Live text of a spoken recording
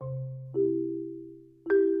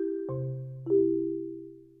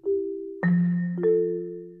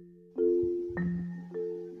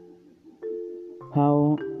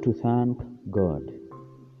to thank God.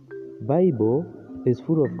 Bible is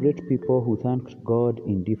full of great people who thanked God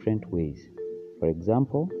in different ways. For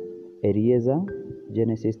example, Eliezer,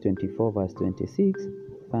 Genesis 24 verse 26,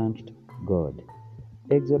 thanked God.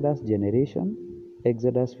 Exodus generation,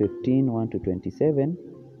 Exodus 15 1 to 27,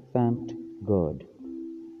 thanked God.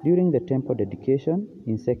 During the temple dedication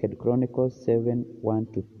in 2 Chronicles 7 1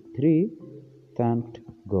 to 3, thanked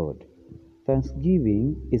God.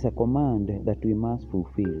 Thanksgiving is a command that we must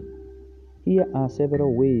fulfill. Here are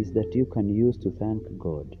several ways that you can use to thank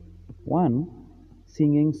God. 1.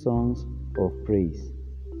 Singing songs of praise.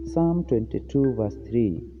 Psalm 22 verse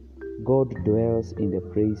 3, God dwells in the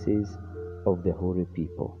praises of the holy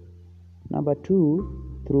people. Number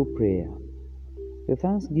 2, through prayer. The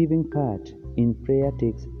thanksgiving part in prayer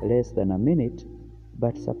takes less than a minute,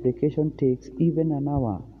 but supplication takes even an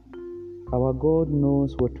hour. Our God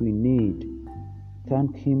knows what we need.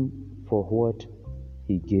 Thank Him for what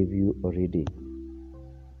He gave you already.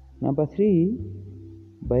 Number 3,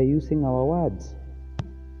 by using our words,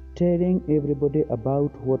 telling everybody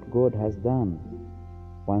about what God has done.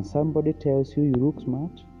 When somebody tells you you look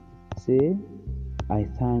smart, say, I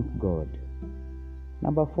thank God.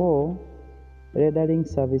 Number 4, rendering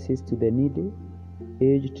services to the needy,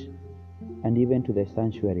 aged, and even to the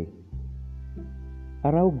sanctuary.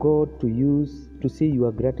 Allow God to see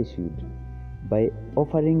your gratitude by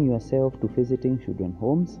offering yourself to visiting children's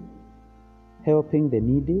homes, helping the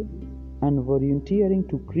needy, and volunteering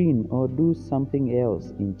to clean or do something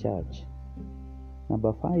else in church.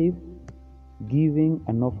 Number 5, giving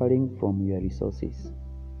an offering from your resources.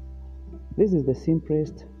 This is the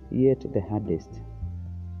simplest yet the hardest.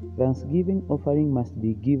 Thanksgiving offering must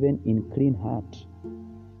be given in clean heart,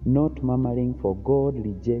 not murmuring, for God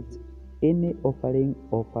rejects any offering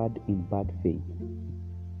offered in bad faith.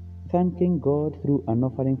 Thanking God through an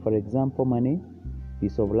offering, for example, money,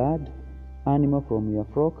 piece of land, animal from your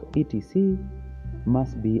flock, etc.,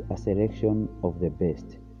 must be a selection of the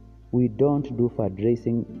best. We don't do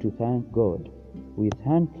fundraising to thank God. We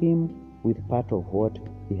thank Him with part of what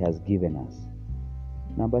He has given us.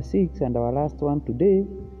 Number 6, and our last one today,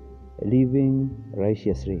 living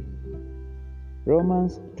righteously.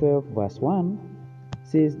 Romans 12 verse 1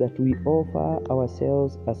 says that we offer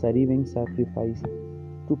ourselves as a living sacrifice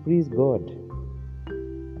to please God.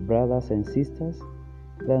 Brothers and sisters,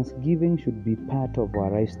 thanksgiving should be part of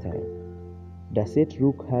our lifestyle. Does it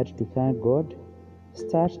look hard to thank God?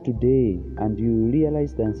 Start today and you will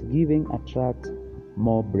realize thanksgiving attracts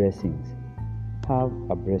more blessings. Have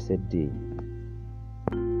a blessed day.